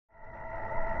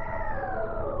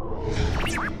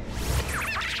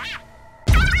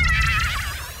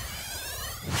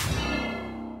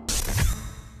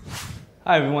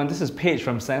Hi everyone, this is Paige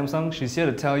from Samsung. She's here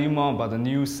to tell you more about the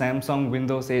new Samsung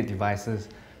Windows 8 devices.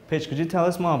 Paige, could you tell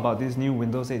us more about these new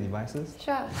Windows 8 devices?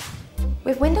 Sure.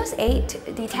 With Windows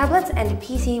 8, the tablets and the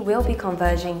PC will be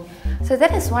converging. So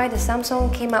that is why the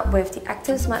Samsung came up with the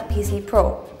ATIV Smart PC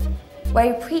Pro,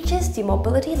 where it preaches the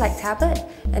mobility-like tablet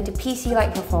and the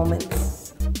PC-like performance.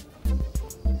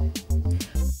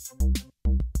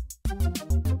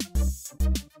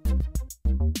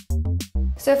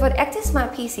 So for the ATIV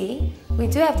Smart PC, we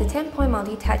do have the 10-point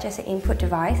multi-touch as an input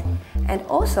device and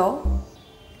also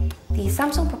the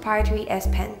Samsung proprietary S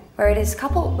Pen, where it is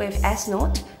coupled with S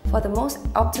Note for the most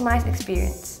optimized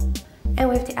experience. And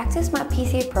with the ATIV Smart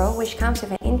PC Pro, which comes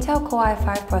with an Intel Core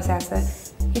i5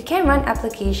 processor, you can run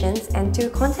applications and do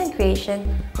content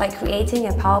creation like creating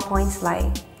a PowerPoint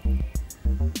slide.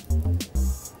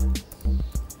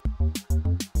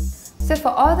 So for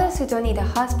all those who don't need the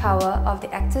horsepower of the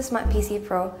ATIV Smart PC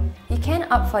Pro, you can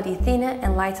opt for the thinner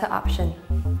and lighter option,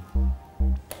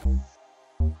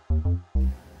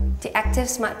 the ATIV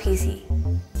Smart PC.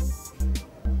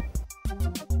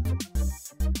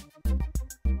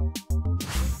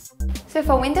 So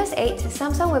for Windows 8,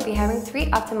 Samsung will be having 3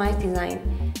 optimized designs: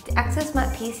 the ATIV Smart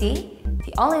PC,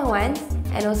 the all-in-one,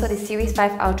 and also the Series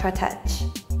 5 Ultra Touch.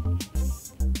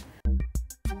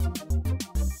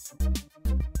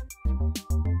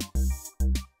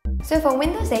 So for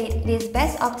Windows 8, it is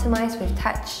best optimized with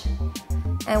touch.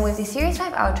 And with the Series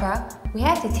 5 Ultra, we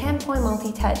have the 10-point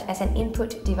multi-touch as an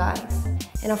input device.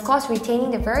 And of course,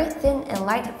 retaining the very thin and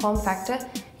light form factor,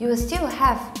 you will still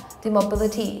have the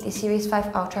mobility the Series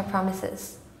 5 Ultra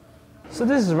promises. So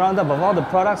this is a roundup of all the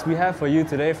products we have for you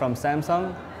today from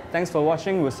Samsung. Thanks for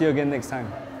watching, we'll see you again next time.